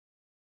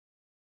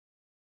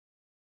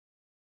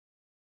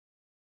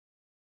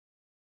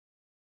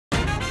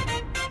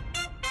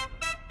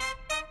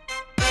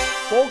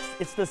Folks,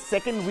 it's the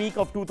second week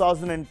of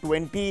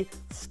 2020.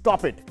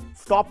 Stop it.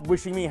 Stop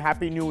wishing me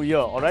Happy New Year,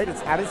 all right?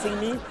 It's harassing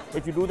me.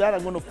 If you do that,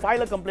 I'm going to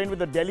file a complaint with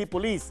the Delhi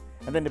police.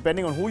 And then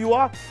depending on who you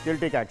are, they'll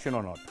take action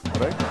or not,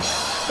 all right?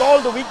 Stall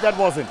the week that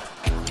wasn't.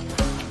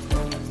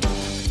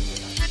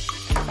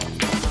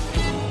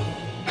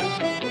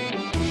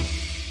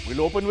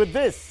 We'll open with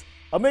this.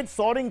 Amid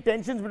soaring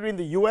tensions between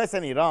the US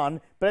and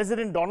Iran,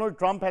 President Donald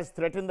Trump has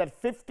threatened that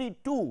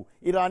 52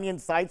 Iranian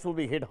sites will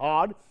be hit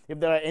hard if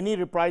there are any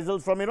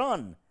reprisals from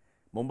Iran.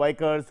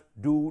 Mumbaikars,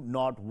 do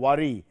not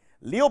worry.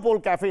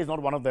 Leopold Cafe is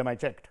not one of them, I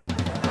checked.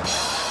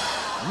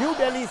 New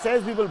Delhi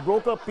says we will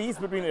broker peace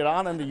between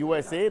Iran and the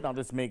USA. Now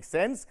this makes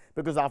sense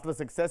because after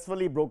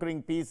successfully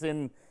brokering peace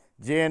in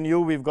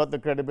JNU, we've got the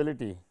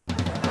credibility.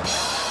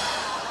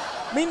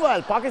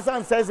 Meanwhile,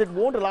 Pakistan says it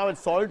won't allow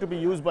its soil to be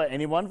used by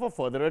anyone for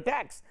further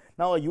attacks.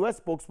 Now, a US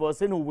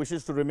spokesperson who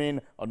wishes to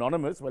remain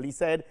anonymous, well, he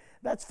said,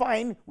 that's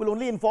fine, we'll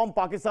only inform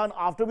Pakistan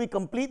after we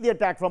complete the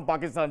attack from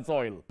Pakistan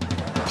soil.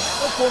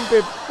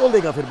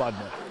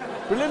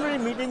 Preliminary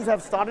meetings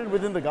have started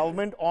within the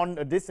government on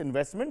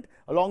disinvestment.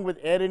 Along with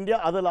Air India,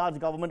 other large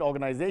government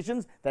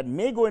organizations that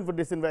may go in for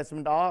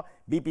disinvestment are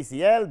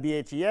BPCL,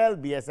 BHEL,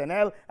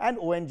 BSNL and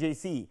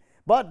ONJC.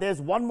 But there's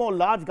one more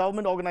large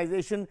government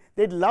organization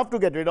they'd love to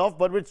get rid of,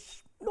 but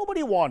which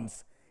nobody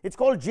wants. It's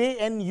called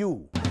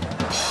JNU.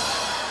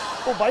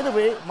 Oh, by the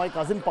way, my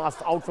cousin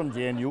passed out from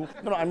JNU.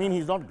 No, I mean,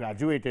 he's not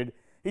graduated.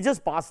 He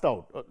just passed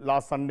out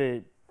last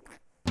Sunday.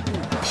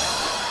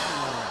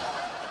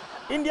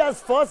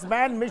 India's first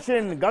manned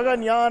mission,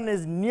 Gaganyaan,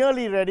 is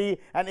nearly ready,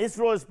 and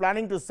ISRO is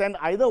planning to send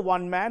either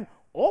one man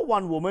or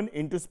one woman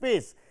into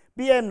space.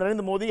 PM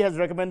Narendra Modi has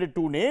recommended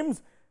two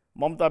names,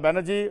 Mamata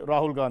Banerjee,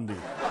 Rahul Gandhi.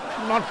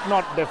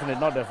 Not definite.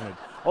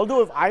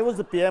 Although if I was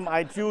the PM,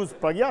 I'd choose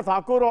Pragya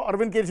Thakur or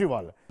Arvind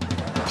Kejriwal.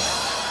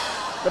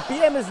 The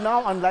PM is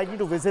now unlikely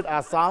to visit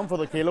Assam for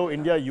the Khelo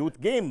India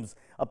Youth Games.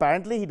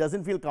 Apparently, he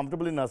doesn't feel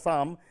comfortable in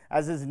Assam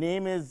as his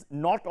name is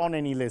not on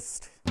any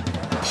list.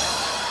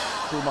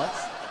 Too much?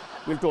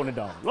 We'll tone it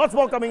down. Lots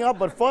more coming up,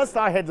 but first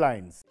our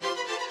headlines.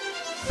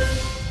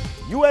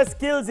 US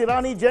kills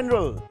Irani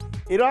general.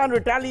 Iran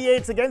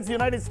retaliates against the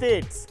United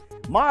States.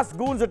 Masked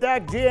goons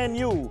attack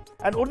JNU,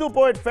 and Urdu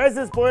poet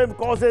Faiz's poem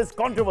causes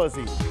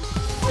controversy.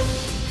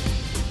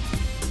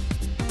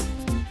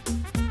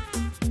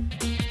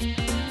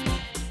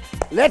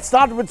 Let's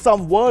start with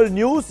some world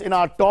news in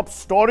our top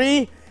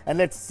story. And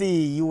let's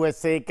see,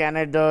 USA,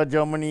 Canada,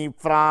 Germany,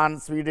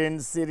 France, Sweden,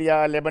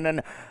 Syria,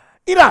 Lebanon,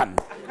 Iran.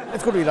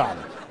 Let's go to Iran.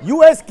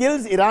 US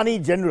kills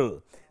Irani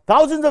general.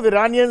 Thousands of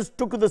Iranians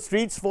took to the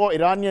streets for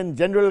Iranian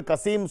General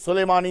Qasseem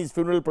Soleimani's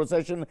funeral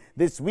procession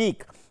this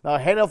week. Now,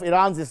 head of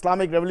Iran's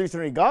Islamic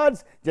Revolutionary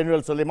Guards,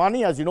 General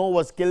Soleimani, as you know,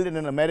 was killed in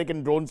an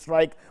American drone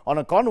strike on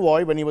a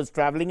convoy when he was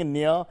traveling in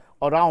near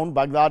around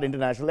Baghdad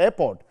International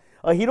Airport.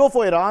 A hero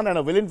for Iran and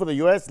a villain for the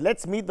US,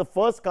 let's meet the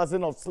first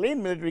cousin of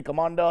slain military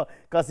commander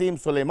Qasseem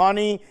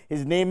Soleimani.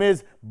 His name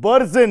is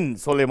Barzin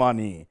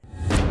Soleimani.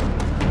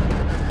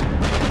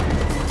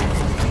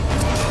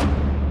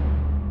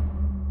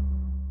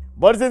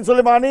 Barzin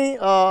Soleimani,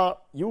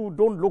 you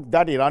don't look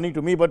that Irani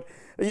to me, but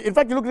in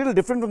fact, you look a little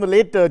different from the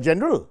late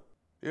general.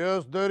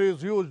 Yes, there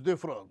is huge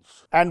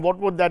difference. And what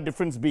would that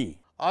difference be?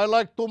 I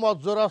like too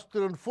much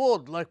Zoroastrian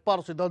food, like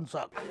Parsi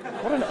Dansak.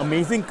 What an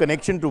amazing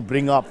connection to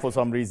bring up for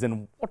some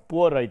reason. What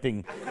poor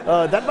writing.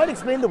 That might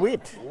explain the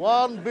weight.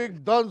 One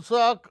big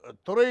Dansak,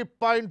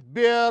 3-pint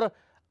beer,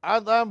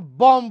 and I'm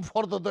bombed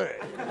for the day.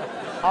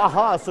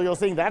 Aha, so you're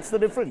saying that's the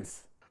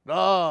difference?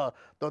 No,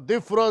 the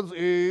difference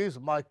is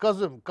my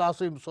cousin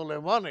Qasseem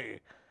Soleimani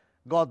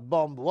got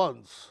bombed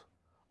once.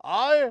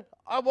 I'm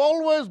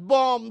always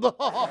bombed.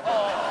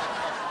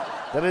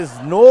 There is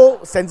no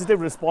sensitive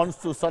response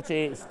to such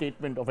a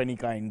statement of any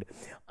kind.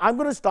 I'm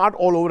going to start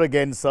all over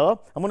again, sir.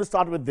 I'm going to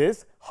start with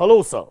this.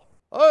 Hello, sir.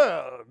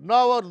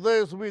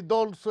 Nowadays, we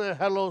don't say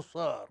hello,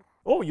 sir.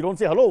 Oh, you don't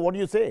say hello. What do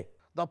you say?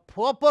 The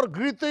proper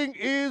greeting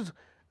is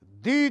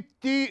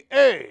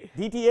DTA.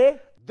 DTA?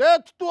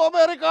 Death to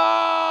America!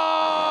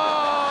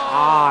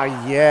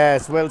 Ah,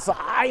 yes. Well, so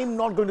I'm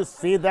not going to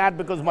say that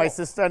because my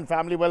sister and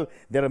family, well,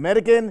 they're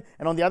American.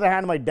 And on the other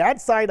hand, my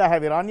dad's side, I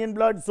have Iranian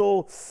blood.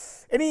 So,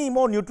 any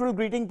more neutral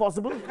greeting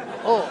possible?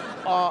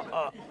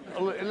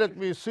 Let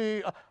me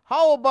see.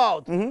 How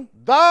about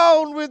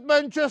down with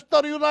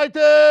Manchester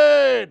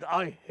United?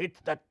 I hate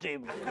that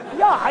team.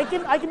 Yeah, I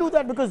can do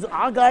that because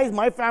our guys,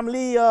 my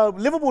family,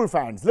 Liverpool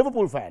fans.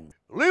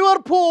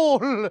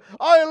 Liverpool!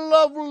 I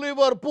love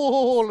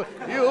Liverpool.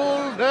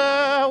 You'll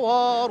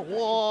never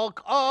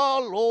walk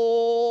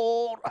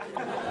alone.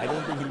 I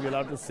don't think he'll be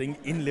allowed to sing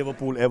in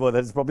Liverpool ever.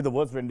 That's probably the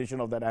worst rendition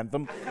of that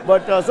anthem.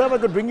 But, sir, if I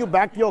could bring you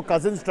back to your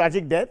cousin's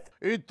tragic death.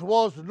 It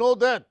was no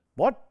death.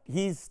 What?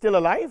 He's still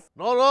alive?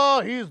 No,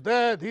 he's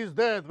dead.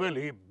 Well,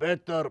 he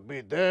better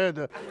be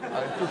dead.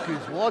 I took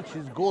his watch,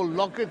 his gold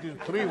locket, his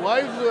 3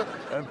 wives,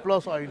 and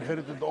plus I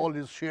inherited all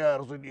his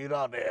shares in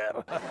Iran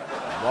Air.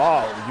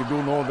 Wow, you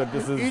do know that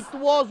this is... It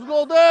was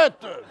no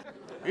death.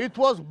 It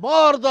was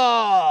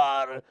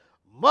murder.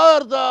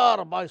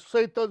 Murder by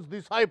Satan's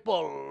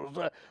disciples.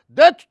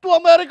 Death to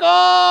America!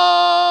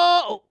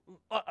 Oh,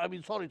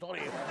 sorry.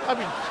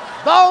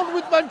 Down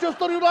with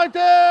Manchester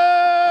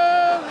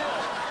United!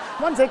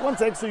 One sec.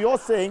 So you're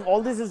saying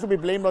all this is to be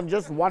blamed on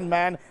just one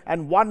man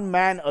and one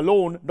man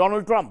alone,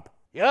 Donald Trump?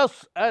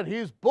 Yes, and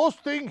he's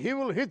boasting he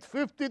will hit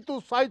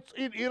 52 sites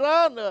in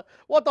Iran.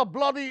 What a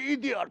bloody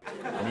idiot.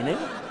 Meaning?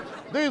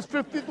 These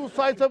 52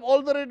 sites have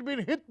already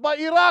been hit by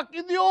Iraq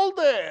in the old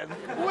days.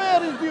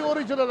 Where is the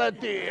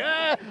originality?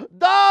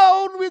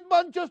 Down with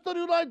Manchester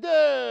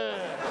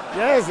United!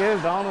 Yes,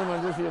 down with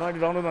Manchester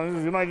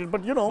United,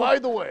 but you know... By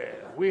the way,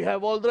 we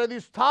have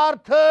already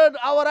started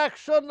our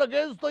action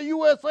against the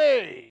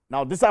USA.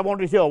 Now, this I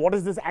want to hear. What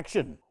is this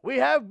action? We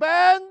have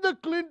banned the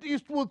Clint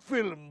Eastwood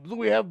films.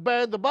 We have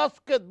banned the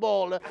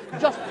basketball,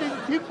 Justin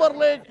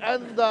Timberlake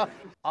and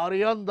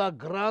Ariana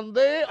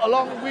Grande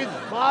along with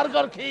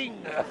Burger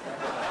King.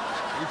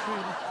 Which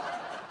means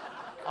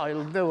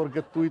I'll never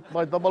get to eat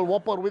my double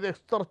whopper with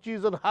extra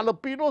cheese and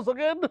jalapenos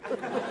again.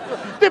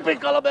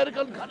 Typical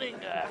American cunning.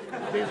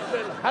 They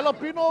spell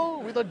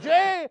jalapeno with a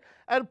J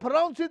and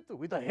pronounce it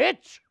with a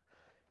H.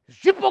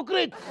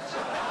 Hypocrites.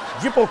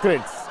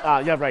 Hypocrites.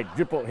 Yeah, right.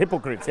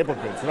 Hypocrites.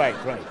 Right.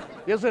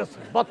 Yes.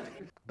 But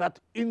that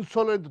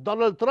insolent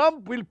Donald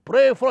Trump will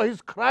pray for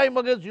his crime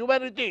against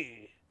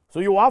humanity. So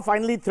you are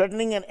finally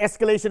threatening an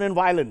escalation in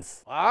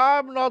violence?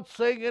 I'm not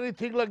saying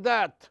anything like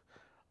that.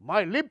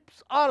 My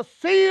lips are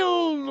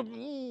sealed.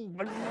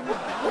 What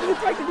are you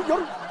trying to do?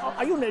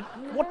 Are you...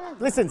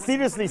 What? Listen,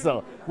 seriously,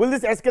 sir. Will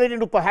this escalate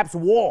into perhaps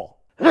war?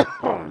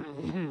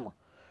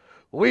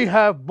 We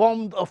have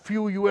bombed a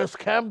few US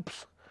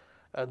camps,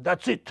 and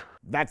that's it.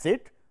 That's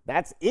it?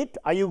 That's it?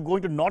 Are you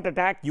going to not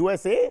attack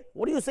USA?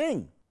 What are you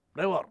saying?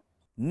 Never.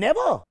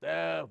 Never?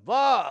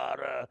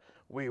 Never.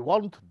 We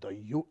want the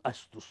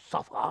US to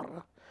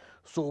suffer,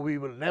 so we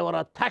will never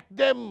attack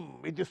them.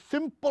 It is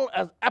simple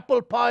as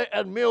apple pie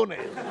and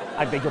mayonnaise.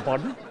 I beg your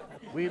pardon?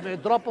 We may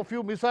drop a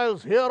few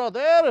missiles here or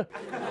there,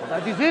 but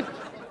that is it.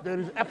 There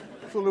is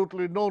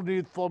absolutely no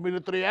need for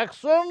military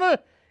action.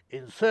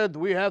 Instead,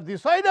 we have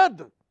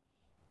decided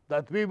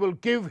that we will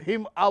give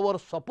him our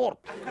support.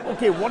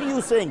 Okay, what are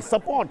you saying?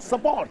 Support.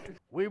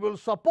 We will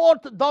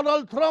support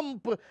Donald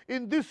Trump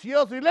in this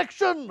year's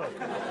election.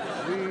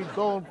 We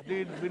don't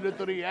need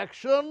military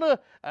action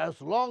as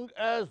long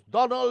as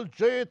Donald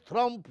J.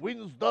 Trump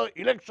wins the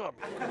election.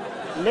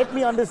 Let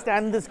me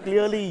understand this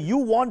clearly. You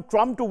want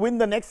Trump to win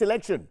the next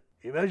election?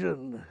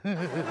 Imagine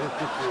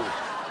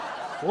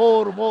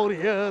 4 more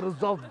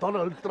years of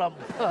Donald Trump.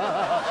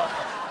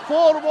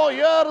 4 more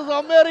years,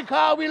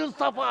 America will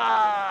suffer.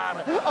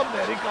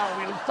 America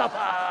will suffer.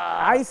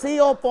 I see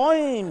your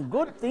point.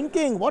 Good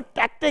thinking. What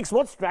tactics?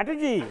 What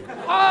strategy?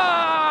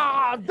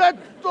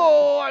 That's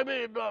so.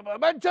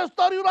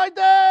 Manchester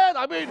United.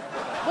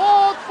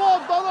 Vote for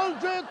Donald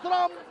J.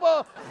 Trump.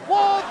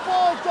 Vote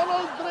for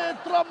Donald J.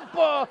 Trump.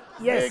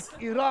 Yes.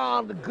 Make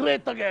Iran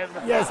great again.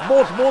 Yes,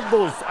 both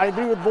those. I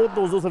agree with both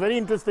those. Those are very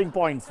interesting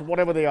points,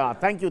 whatever they are.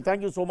 Thank you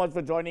so much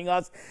for joining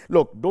us.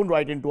 Look, don't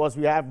write into us.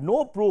 We have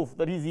no proof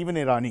that he's even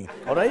Irani.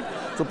 All right?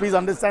 So please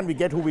understand, we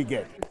get who we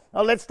get.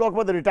 Now let's talk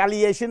about the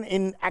retaliation.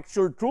 In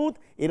actual truth,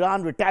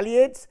 Iran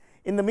retaliates.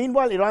 In the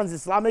meanwhile, Iran's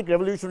Islamic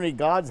Revolutionary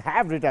Guards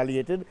have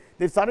retaliated.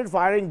 They've started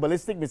firing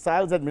ballistic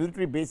missiles at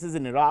military bases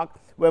in Iraq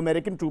where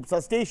American troops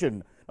are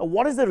stationed. Now,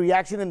 what is the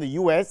reaction in the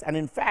US? And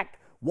in fact,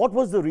 what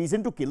was the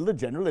reason to kill the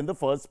general in the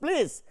first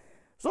place?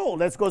 So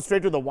let's go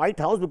straight to the White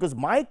House, because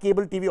my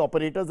cable TV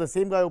operator is the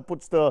same guy who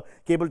puts the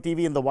cable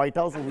TV in the White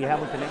House, so we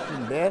have a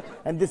connection there.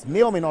 And this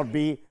may or may not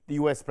be the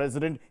US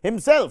president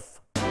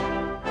himself.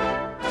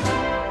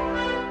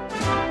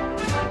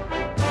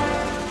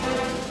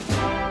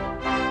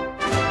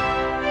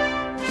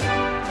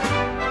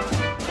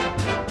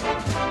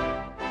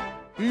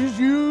 He's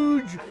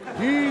huge.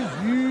 He's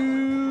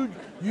huge.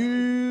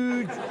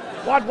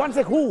 What? One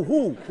sec.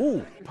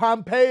 Who?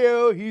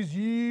 Pompeo, he's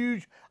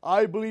huge.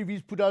 I believe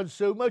he's put on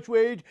so much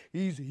weight.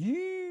 He's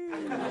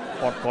huge.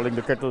 Not calling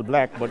the kettle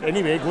black, but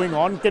anyway, going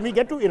on. Can we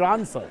get to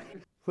Iran, sir?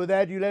 For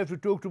that, you'll have to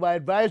talk to my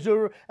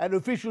advisor and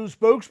official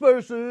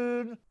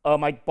spokesperson.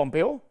 Mike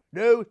Pompeo?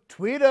 No,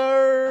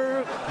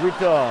 Twitter.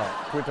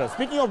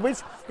 Speaking of which,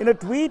 in a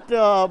tweet,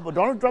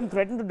 Donald Trump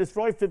threatened to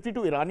destroy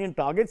 52 Iranian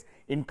targets,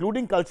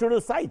 including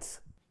cultural sites.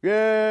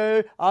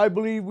 Yeah, I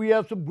believe we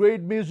have some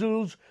great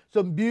missiles,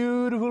 some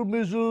beautiful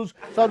missiles,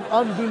 some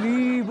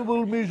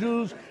unbelievable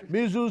missiles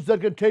that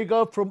can take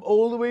off from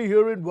all the way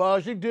here in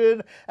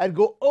Washington and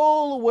go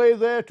all the way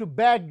there to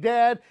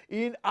Baghdad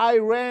in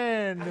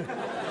Iran.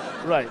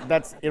 Right,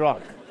 that's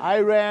Iraq.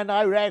 Iran,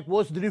 Iraq,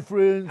 what's the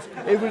difference?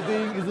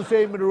 Everything is the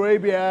same in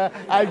Arabia.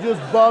 I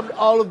just bombed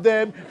all of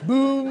them.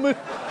 Boom.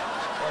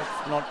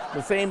 That's not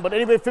the same, but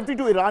anyway,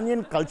 52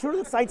 Iranian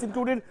cultural sites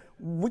included.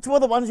 Which were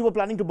the ones you were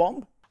planning to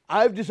bomb?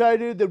 I've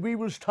decided that we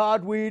will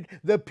start with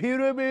the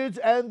pyramids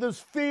and the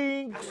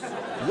Sphinx.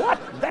 What?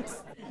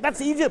 That's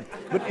Egypt.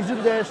 But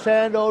isn't there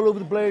sand all over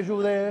the place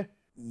over there?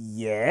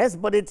 Yes,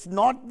 but it's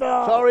not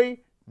the...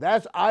 Sorry,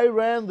 That's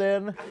Iran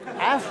then.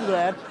 After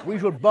that, we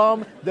should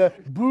bomb the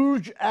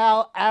Burj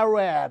Al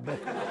Arab.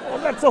 Oh,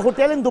 that's a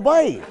hotel in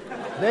Dubai.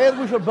 Then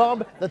we should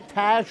bomb the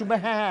Taj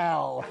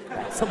Mahal.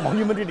 That's a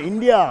monument in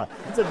India.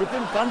 It's a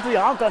different country,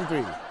 our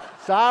country.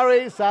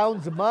 Sorry,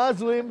 sounds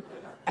Muslim.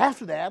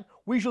 After that,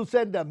 we shall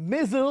send a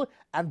missile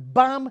and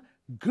bomb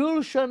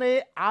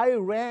Gulshan-e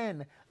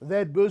Iran.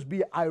 That must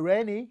be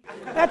Irani.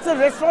 That's a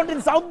restaurant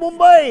in South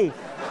Mumbai.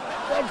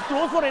 That's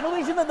closed for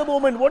renovation at the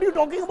moment. What are you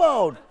talking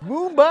about?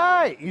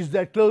 Mumbai! Is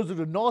that closer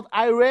to North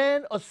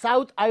Iran or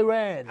South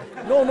Iran?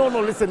 No,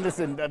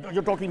 listen.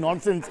 You're talking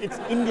nonsense. It's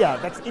India.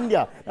 That's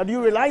India. Now, do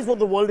you realize what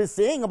the world is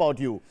saying about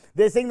you?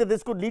 They're saying that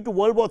this could lead to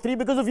World War III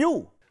because of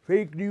you.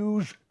 Fake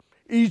news.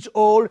 It's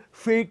all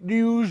fake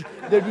news.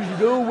 There is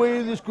no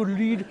way this could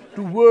lead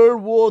to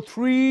World War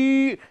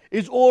III.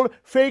 It's all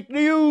fake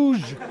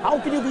news. How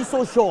can you be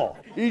so sure?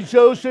 It's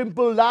so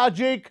simple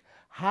logic.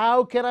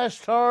 How can I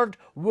start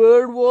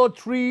World War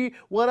III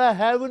when I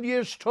haven't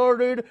yet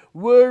started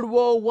World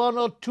War I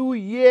or II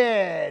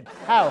yet?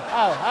 How?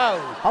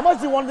 How much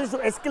do you want this to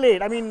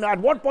escalate? I mean, at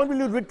what point will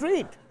you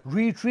retreat?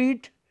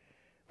 Retreat?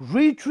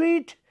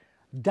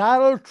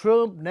 Donald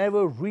Trump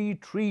never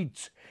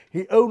retreats.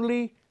 He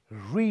only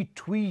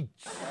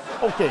retweets.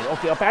 Okay.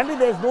 Apparently,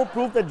 there's no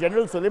proof that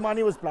General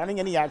Soleimani was planning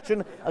any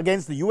action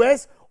against the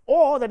US,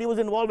 or that he was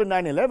involved in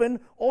 9/11,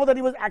 or that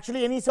he was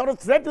actually any sort of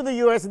threat to the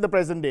US in the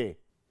present day.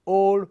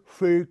 All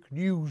fake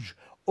news.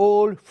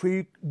 All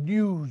fake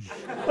news.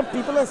 But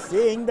people are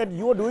saying that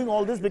you are doing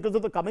all this because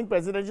of the coming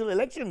presidential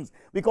elections.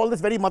 We call this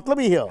very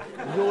matlabi here.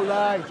 No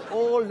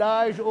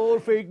lies, all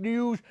fake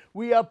news.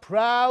 We are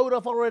proud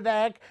of our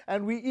attack,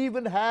 and we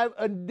even have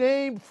a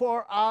name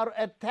for our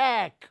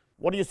attack.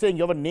 What are you saying?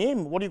 You have a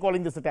name? What are you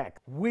calling this attack?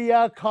 We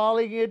are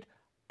calling it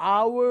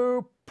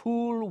our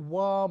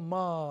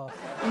Pulwama.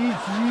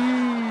 It's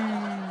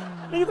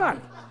you. No, you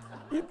can't.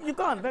 You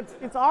can't.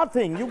 It's our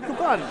thing. You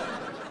can't.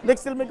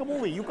 Let's still make a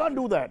movie. You can't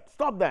do that.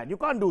 Stop that. You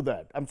can't do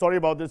that. I'm sorry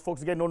about this,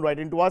 folks. Again, don't write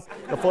into us.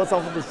 The first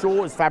half of the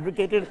show is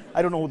fabricated.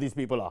 I don't know who these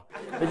people are.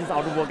 They're just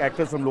out of work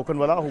actors from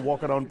Lokanwala who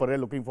walk around Parel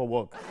looking for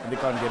work and they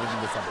can't get it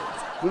in the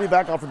suburbs. We'll be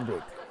back after the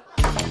break.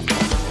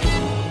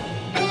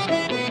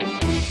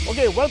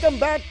 Okay, welcome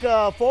back,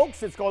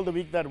 folks. It's called The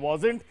Week That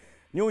Wasn't.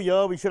 New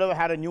year, we should have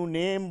had a new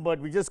name, but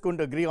we just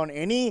couldn't agree on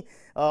any.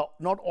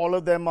 Not all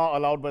of them are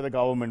allowed by the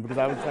government because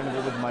I was trying to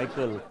go with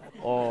Michael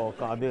or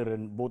Qadir,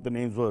 and both the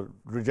names were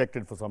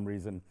rejected for some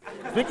reason.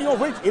 Speaking of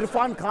which,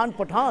 Irfan Khan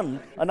Pathan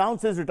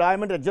announced his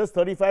retirement at just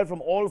 35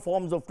 from all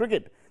forms of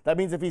cricket. That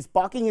means if he's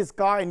parking his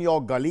car in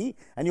your gully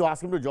and you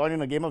ask him to join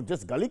in a game of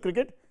just gully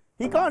cricket,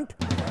 he can't.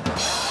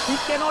 He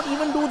cannot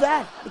even do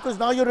that because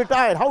now you're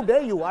retired. How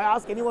dare you? I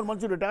ask anyone,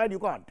 once you're retired, you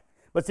can't.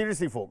 But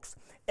seriously, folks,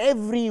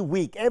 every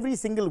week, every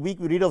single week,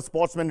 we read of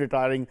sportsmen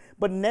retiring,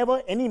 but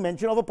never any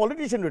mention of a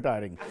politician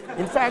retiring.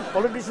 In fact,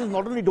 politicians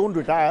not only don't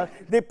retire,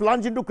 they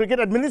plunge into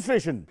cricket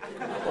administration.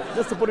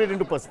 Just to put it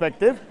into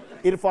perspective,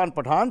 Irfan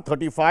Pathan,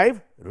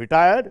 35,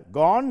 retired,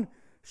 gone.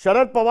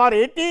 Sharad Pawar,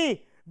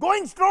 80,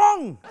 going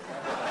strong.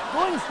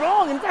 Going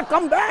strong. In fact,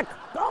 come back.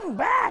 Come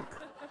back.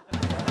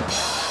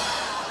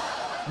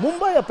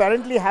 Mumbai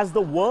apparently has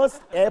the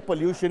worst air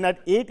pollution at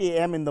 8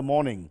 a.m. in the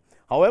morning.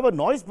 However,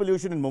 noise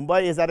pollution in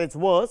Mumbai is at its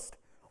worst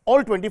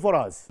all 24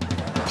 hours.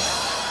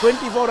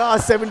 24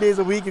 hours, 7 days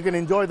a week, you can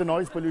enjoy the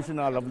noise pollution in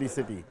our lovely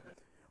city.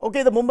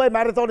 Okay, the Mumbai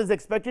Marathon is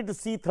expected to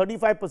see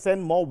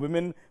 35% more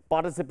women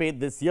participate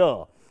this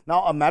year.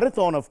 Now, a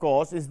marathon, of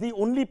course, is the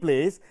only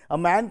place a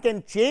man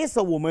can chase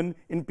a woman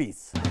in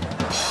peace.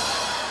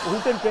 Who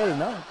can tell,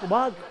 na?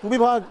 Bhag, tu bhi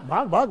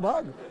bhag,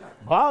 bhag.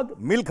 Bhag,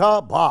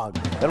 Milkha, bhag.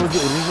 That was the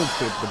original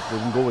script, but we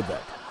can go with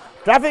that.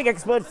 Traffic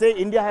experts say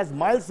India has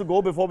miles to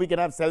go before we can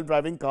have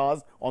self-driving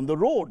cars on the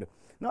road.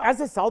 Now, as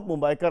a South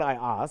Mumbaiker, I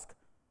ask,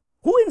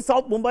 who in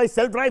South Mumbai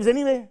self-drives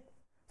anyway?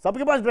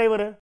 Sabke paas driver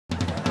hai.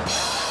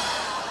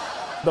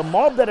 The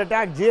mob that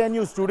attacked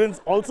JNU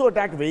students also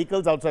attacked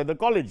vehicles outside the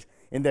college.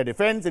 In their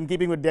defense, in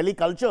keeping with Delhi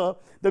culture,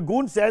 the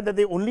goons said that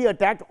they only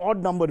attacked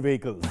odd-numbered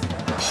vehicles.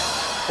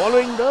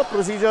 Following the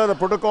procedure, the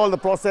protocol, the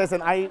process,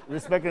 and I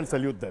respect and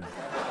salute them.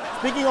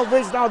 Speaking of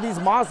which, now these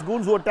masked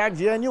goons who attacked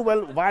JNU,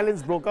 well,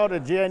 violence broke out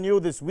at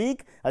JNU this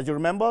week, as you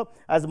remember,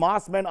 as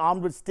masked men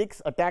armed with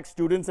sticks attacked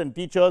students and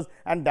teachers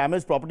and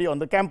damaged property on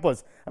the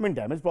campus. I mean,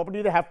 damaged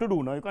property they have to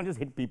do now. You can't just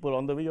hit people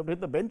on the way, you have to hit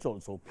the bench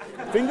also.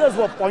 Fingers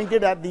were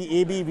pointed at the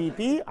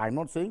ABVP, I'm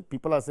not saying,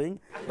 people are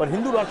saying, but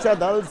Hindu Raksha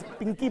Dal's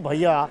Pinky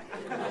Bhaiya,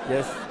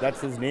 yes,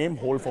 that's his name,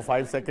 hold for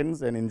 5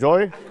 seconds and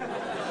enjoy.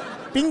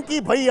 Pinky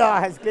Bhaiya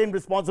has claimed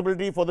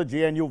responsibility for the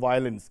JNU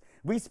violence.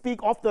 We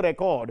speak off the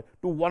record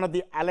to one of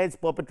the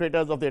alleged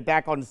perpetrators of the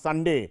attack on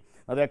Sunday.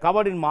 Now, they're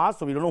covered in masks,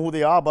 so we don't know who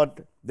they are,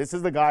 but this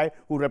is the guy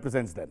who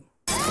represents them.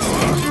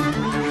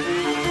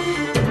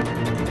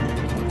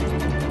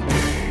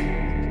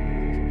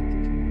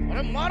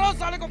 अरे मारो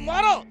साले को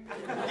मारो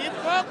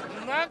दीपक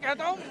मैं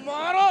कहता हूँ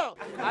मारो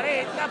अरे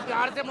इतना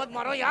प्यार से मत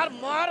मारो यार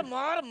मार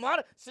मार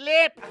मार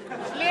slab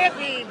slab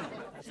him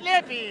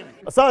Slap him.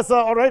 Sir,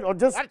 all right, or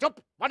just... यार चुप,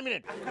 1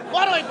 minute.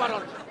 मारो एक बार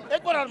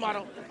और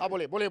मारो. हाँ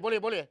बोले.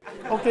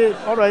 Okay,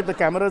 all right, the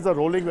cameras are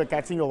rolling, we're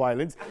catching your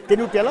violence. Can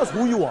you tell us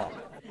who you are?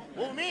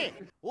 Who me?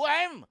 Who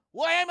I am?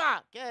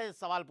 क्या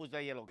सवाल पूछ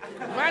रहे हैं ये लोग?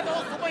 मैं तो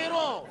सुपर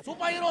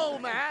हीरो हूँ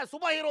मैं,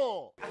 super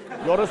hero.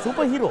 You're a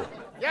superhero?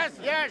 Yes.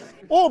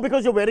 Oh,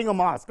 because you're wearing a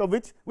mask.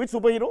 Which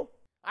superhero?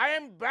 I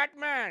am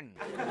Batman.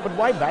 But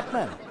why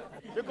Batman?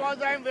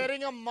 Because I am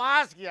wearing a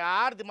mask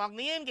यार, दिमाग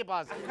नहीं है इनके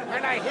पास.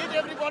 And I hit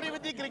everybody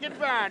with the cricket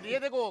bat. ये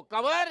देखो,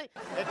 cover,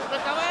 extra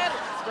cover,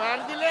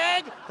 square the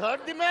leg,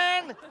 third the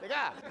man.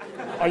 देखा?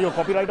 Are you a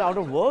copywriter out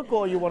of work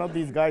or are you one of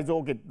these guys?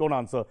 Okay, don't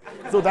answer.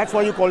 So that's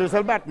why you call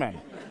yourself Batman.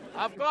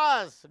 Of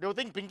course. Do you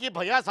think Pinky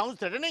Bhaiya sounds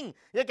threatening?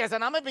 ये कैसा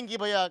नाम है Pinky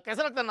Bhaiya?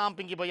 कैसा लगता है नाम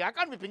Pinky Bhaiya? I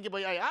can't be Pinky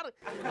Bhaiya यार.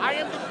 I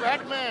am the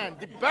Batman,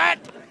 the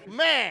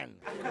Batman.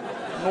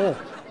 No,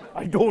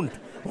 I don't.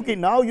 Okay,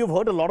 now you've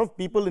hurt a lot of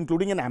people,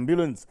 including an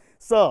ambulance.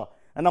 Sir,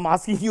 and I'm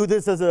asking you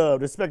this as a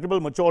respectable,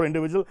 mature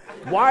individual,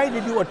 why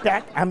did you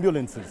attack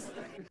ambulances?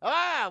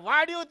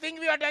 Why do you think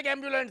we attack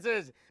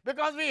ambulances?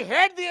 Because we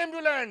hate the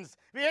ambulance.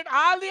 We hate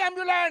all the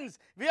ambulance.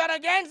 We are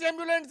against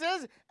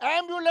ambulances.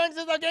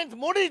 Ambulances against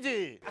Modi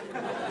ji.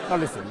 Now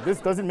listen, this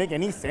doesn't make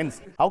any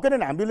sense. How can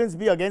an ambulance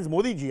be against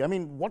Modi ji? I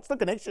mean, what's the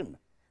connection?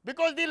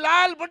 Because the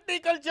Lal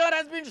Bhatti culture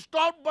has been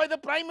stopped by the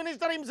Prime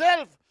Minister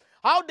himself.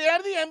 How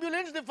dare the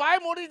ambulance defy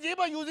Modi ji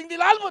by using the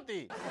Lal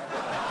Bhatti?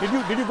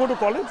 Did you go to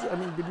college? I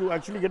mean, did you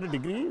actually get a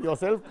degree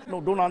yourself?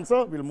 No, don't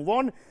answer. We'll move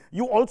on.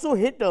 You also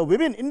hit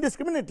women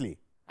indiscriminately.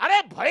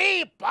 अरे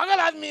भाई पागल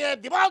आदमी है,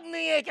 दिमाग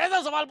नहीं है,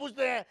 कैसा सवाल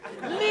पूछते हैं?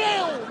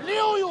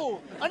 Liu, you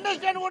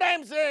understand what I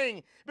am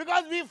saying?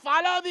 Because we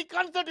follow the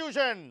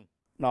constitution.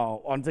 Now,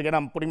 once again,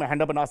 I'm putting my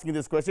hand up and asking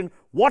this question.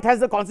 What has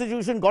the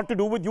constitution got to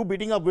do with you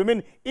beating up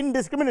women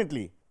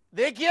indiscriminately?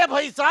 देखिए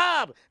भाई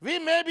साहब, we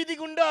may be the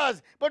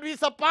gundas, but we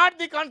support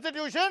the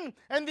constitution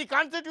and the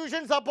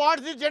constitution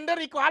supports the gender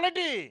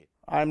equality.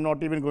 I'm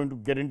not even going to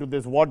get into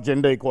this. What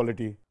gender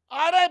equality?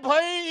 अरे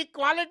भाई,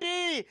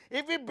 equality.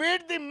 If we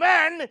beat the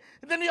men,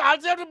 then we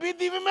also have to beat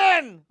the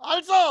women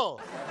also.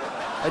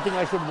 I think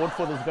I should vote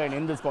for this guy and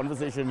end this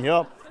conversation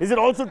here. Is it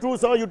also true,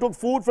 sir, you took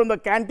food from the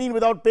canteen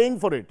without paying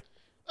for it?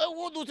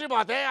 वो दूसरी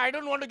बात है. I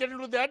don't want to get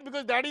into that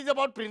because that is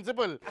about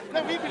principle.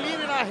 Now, we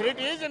believe in our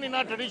heritage and in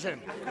our tradition.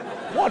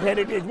 What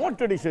heritage? What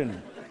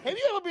tradition? Have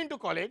you ever been to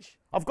college?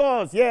 Of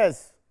course,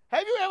 yes.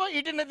 Have you ever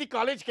eaten at the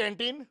college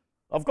canteen?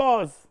 Of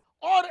course.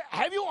 Or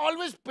have you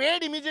always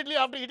paid immediately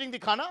after eating the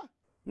khana?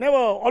 Never.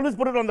 Always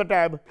put it on the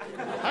tab.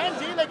 And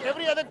see, like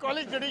every other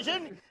college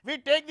tradition, we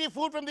take the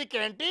food from the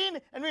canteen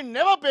and we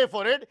never pay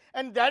for it.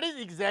 And that is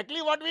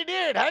exactly what we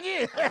did,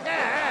 Haji.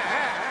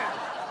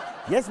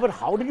 Yes, but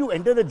how did you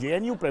enter the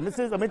JNU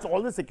premises amidst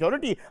all the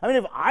security? I mean,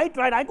 if I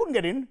tried, I couldn't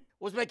get in.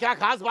 उसमें क्या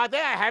खास बात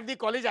है? I have the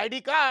college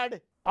ID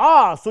card.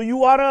 Ah, so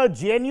you are a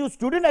JNU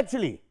student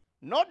actually?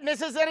 Not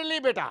necessarily,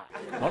 beta.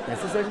 Not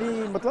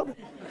necessarily, matlab?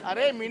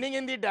 अरे, meaning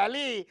in the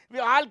Delhi, we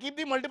all keep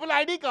the multiple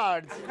ID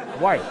cards.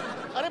 Why?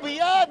 अरे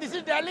भैया, this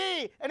is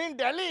Delhi, and in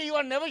Delhi you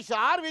are never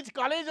sure which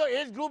college or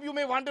age group you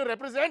may want to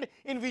represent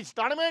in which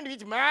tournament,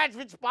 which match,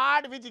 which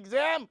part, which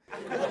exam.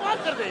 कैसे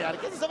बात करते हैं यार?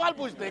 कैसे सवाल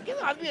पूछते हैं?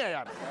 कैसे आदमी है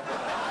यार?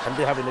 And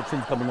they have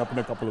elections coming up in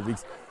a couple of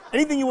weeks.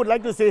 Anything you would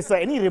like to say, sir?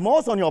 Any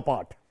remorse on your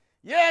part?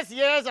 Yes,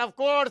 of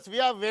course.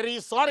 We are very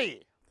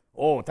sorry.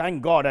 Oh,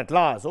 thank God, at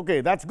last. Okay,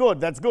 that's good,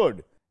 that's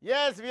good.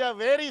 Yes, we are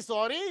very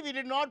sorry. We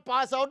did not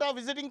pass out our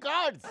visiting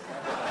cards.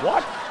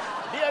 What?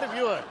 Dear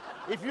viewer,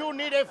 if you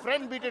need a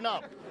friend beaten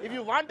up, if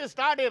you want to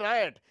start a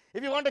riot,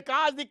 if you want to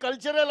cause the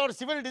cultural or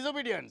civil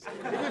disobedience,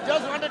 if you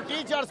just want to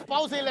teach your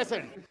spouse a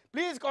lesson,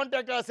 please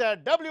contact us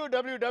at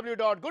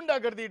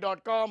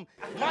www.gundagardi.com.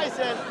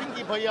 Myself,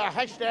 Pinky Bhaiya,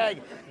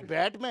 hashtag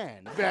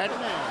Batman.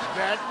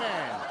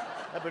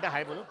 बेटा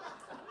हाय बोलो.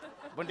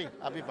 बंटी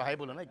आप भी हाय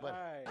बोलो ना एक बार.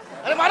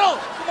 अरे मारो.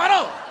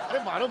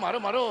 अरे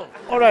मारो.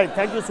 All right,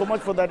 thank you so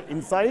much for that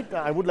insight.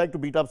 I would like to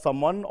beat up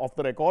someone off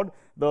the record.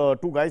 The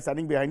two guys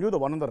standing behind you, the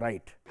one on the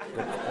right,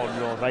 on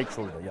your right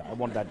shoulder. Yeah, I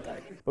want that guy.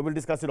 But we'll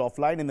discuss it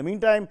offline. In the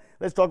meantime,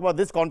 let's talk about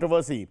this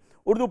controversy.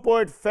 Urdu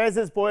poet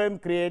Faiz's poem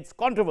creates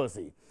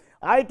controversy.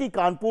 IIT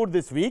Kanpur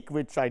this week,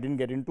 which I didn't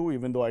get into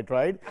even though I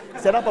tried,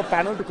 set up a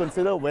panel to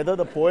consider whether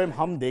the poem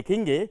Hum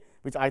Dekhenge,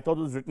 which I thought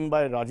was written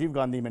by Rajiv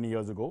Gandhi many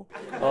years ago,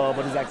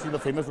 but is actually the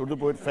famous Urdu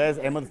poet Faiz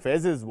Ahmed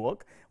Faiz's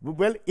work,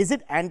 well, is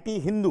it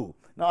anti-Hindu?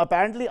 Now,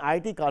 apparently,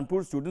 IIT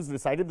Kanpur students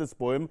recited this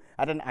poem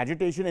at an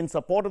agitation in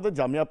support of the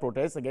Jamia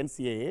protests against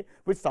CAA,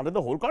 which started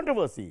the whole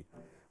controversy.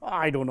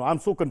 I don't know. I'm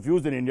so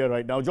confused in India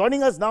right now.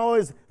 Joining us now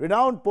is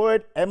renowned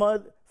poet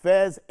Ahmed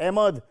Faiz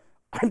Ahmed.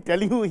 I'm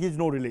telling you, he's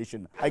no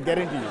relation. I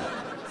guarantee you.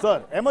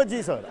 Sir, Ahmed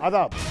ji, sir,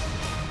 adab.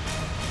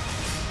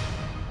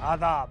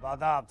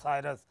 आदाब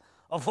Cyrus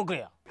और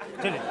फुकरिया.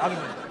 चलिए आगे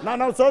बढ़िए.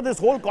 Now, sir, this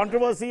whole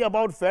controversy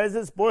about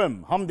Faiz's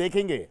poem, Hum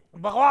Dekhenge.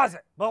 बकवास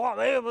है,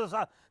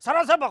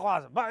 सरासर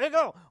बकवास है. एक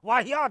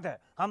वाहियात है.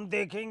 हम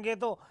देखेंगे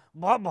तो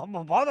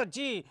बहुत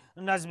अच्छी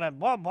नज़्म है,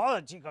 बहुत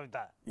अच्छी कविता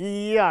है.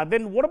 Yeah,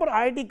 then what about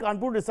IIT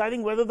Kanpur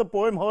deciding whether the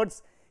poem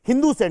hurts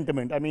Hindu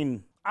sentiment? I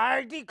mean,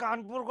 IIT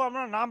Kanpur को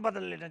अपना नाम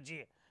बदल लेना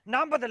चाहिए.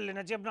 नाम बदल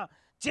लेना चाहिए अपना.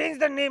 Change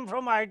the name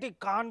from IIT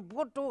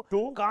Kanpur to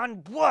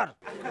Kanpur.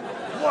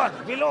 Poor,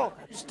 below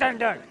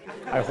standard.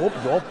 I hope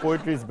your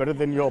poetry is better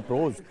than your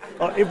prose.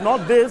 If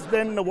not this,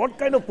 then what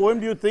kind of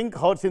poem do you think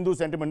hurts Hindu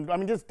sentiment? I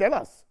mean, just tell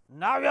us.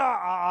 Now you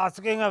are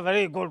asking a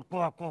very good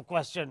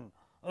question.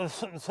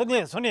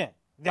 सुनिए सुनिए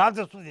ध्यान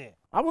से सुनिए.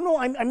 I don't know.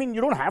 I mean, you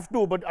don't have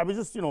to, but I was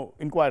just,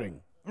 inquiring.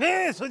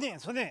 नहीं सुनिए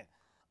सुनिए.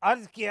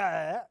 अर्ज किया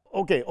है.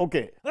 Okay,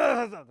 okay.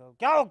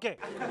 क्या ओके?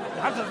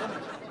 ध्यान से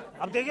सुनिए.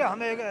 अब देखिए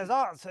हम एक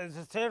ऐसा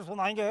शेर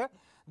सुनाएंगे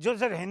जो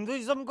सिर्फ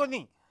हिंदुइज्म को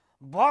नहीं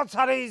बहुत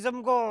सारे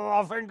इज्म को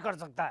ऑफेंड कर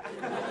सकता है.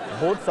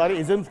 बहुत सारे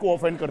इज्म्स को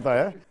ऑफेंड करता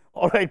है.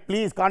 Alright,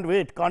 please, can't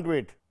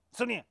wait.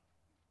 सुनिए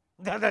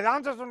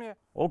ध्यान से सुनिए.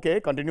 Okay,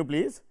 continue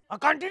please.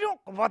 कंटिन्यू.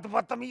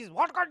 बदतमीज.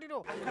 What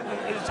continue?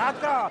 इरशाद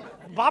का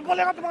बाप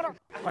बोलेगा तुम्हारा.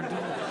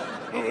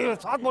 कंटिन्यू.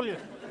 इरशाद बोलिए.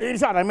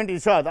 Irshad, I meant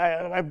Irshad.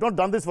 I've not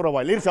done this for a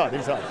while. Irshad.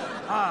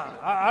 हाँ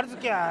अर्ज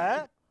क्या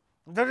है?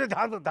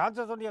 ध्यान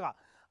से सुनिएगा.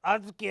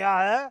 अर्ज क्या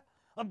है?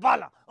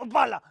 उबाला.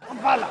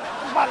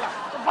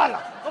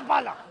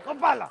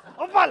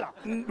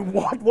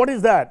 What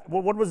is that?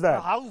 What was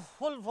that?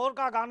 Housefull 4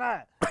 का गाना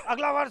है.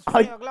 अगला वर्ष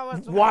सुनिए.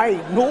 Why?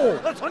 No.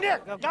 सुनिए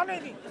क्या नहीं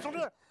थी.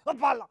 सुनिए.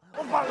 उबाला.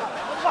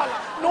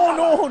 No.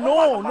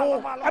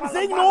 I'm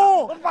saying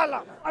no.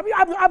 I mean,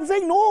 I'm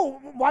saying no.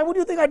 Why would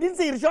you think I didn't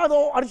say Irshad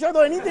or Arshad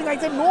or anything? I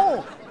said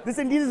no. This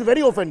indeed is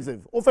very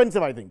offensive.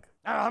 Offensive, I think.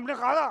 हमने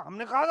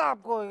कहा था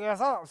आपको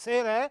ऐसा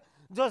शेर है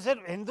जो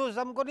सिर्फ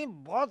Hinduism को नहीं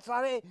बहुत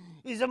सारे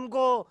इज्म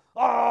को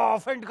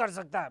ऑफेंड कर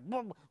सकता है.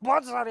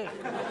 बहुत सारे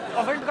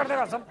ऑफेंड कर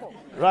देगा सबको.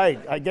 Right,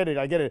 I get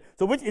it.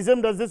 So which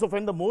ism does this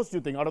offend the most,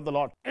 you think, out of the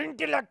lot?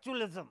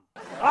 Intellectualism.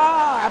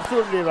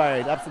 Absolutely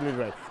right.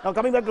 Now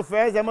coming back to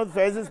Faiz Ahmad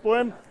Faiz's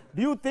poem,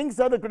 do you think,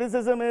 sir, the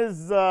criticism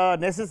is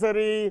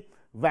necessary,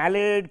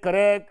 valid,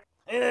 correct?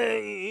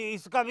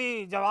 इसका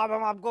भी जवाब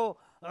हम आपको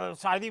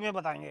शायरी में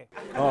बताएंगे.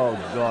 Oh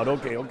God,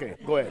 okay,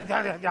 go ahead.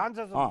 ध्यान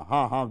से सुनो.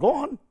 हाँ, go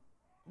on.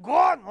 Go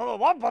on.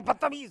 What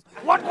बदतमीज.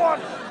 What go on?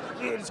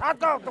 इरशाद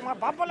का तुम्हारा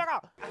बाप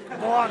बोलेगा.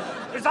 Go on.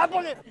 इरशाद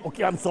बोलिए.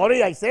 Okay, I'm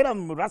sorry, I said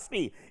I'm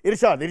rusty.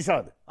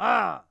 Irshad.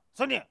 हाँ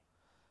सुनिए.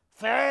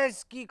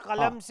 फैज की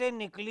कलम से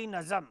निकली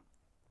नज़म.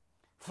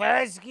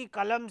 फैज की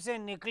कलम से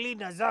निकली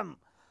नज़म.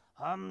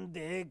 हम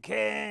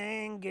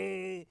देखेंगे.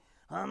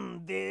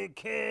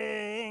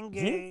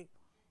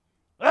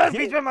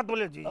 बीच में मत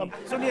बोले जी.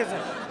 सुनिए सर.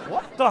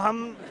 तो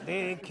हम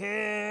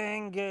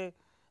देखेंगे.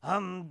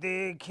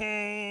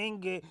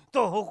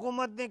 तो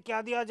हुकूमत ने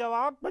क्या दिया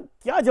जवाब?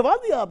 क्या जवाब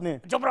दिया आपने?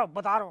 चुप रहो,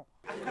 बता रहा हूँ.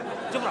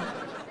 चुप रहो.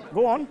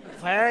 Go on.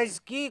 फैज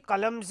की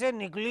कलम से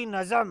निकली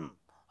नज़म.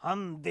 हम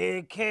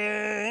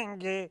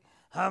देखेंगे.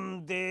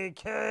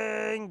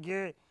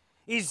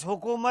 इस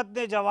हुकूमत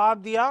ने जवाब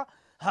दिया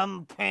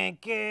हम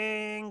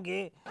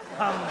फेंकेंगे.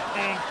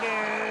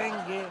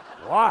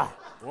 वाह.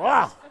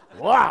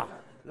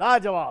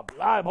 लाजवाब.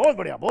 बहुत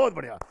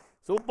बढ़िया.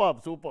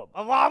 सुपर.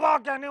 वाह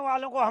कहने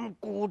वालों को हम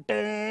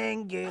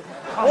कूटेंगे.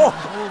 हम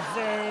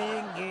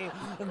घुसेंगे.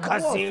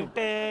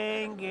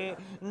 घसीटेंगे.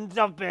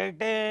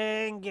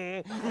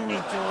 लपेटेंगे.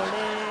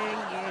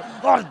 निचोड़ेंगे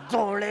और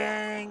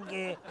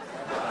तोड़ेंगे.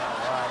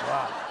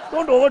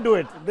 Don't overdo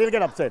it. They'll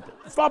get upset.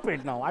 Stop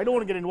it now. I don't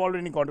want to get involved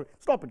in any controversy.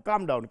 Stop it.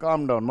 Calm down.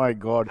 My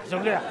God.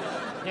 शुक्रिया.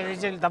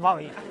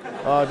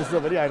 This is a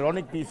very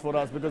ironic piece for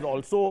us because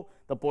also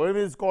the poem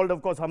is called,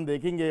 of course, Hum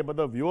Dekhenge, but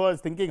the viewer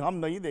is thinking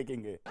Hum Nahi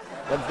Dekhenge.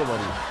 That's the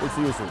worry. We'll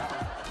see you soon.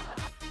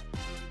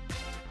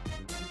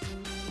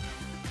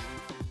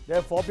 There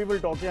are 4 people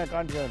talking. I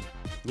can't hear.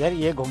 यार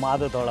ये घुमा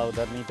दो थोड़ा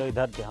उधर, नहीं तो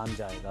इधर ध्यान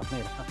जाएगा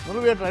मेरा.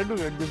 No, we are trying to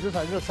get this.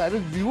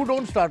 Cyrus, you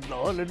don't start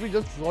now. Let me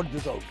just sort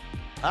this out.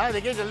 हाँ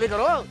देखिए जल्दी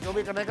करो. जो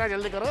भी करने का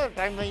जल्दी करो.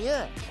 टाइम नहीं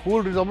है.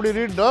 Cool. Did somebody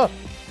read?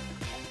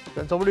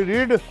 Can somebody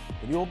read?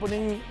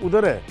 Reopening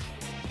udhar hai.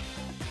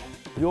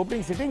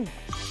 Reopening sitting.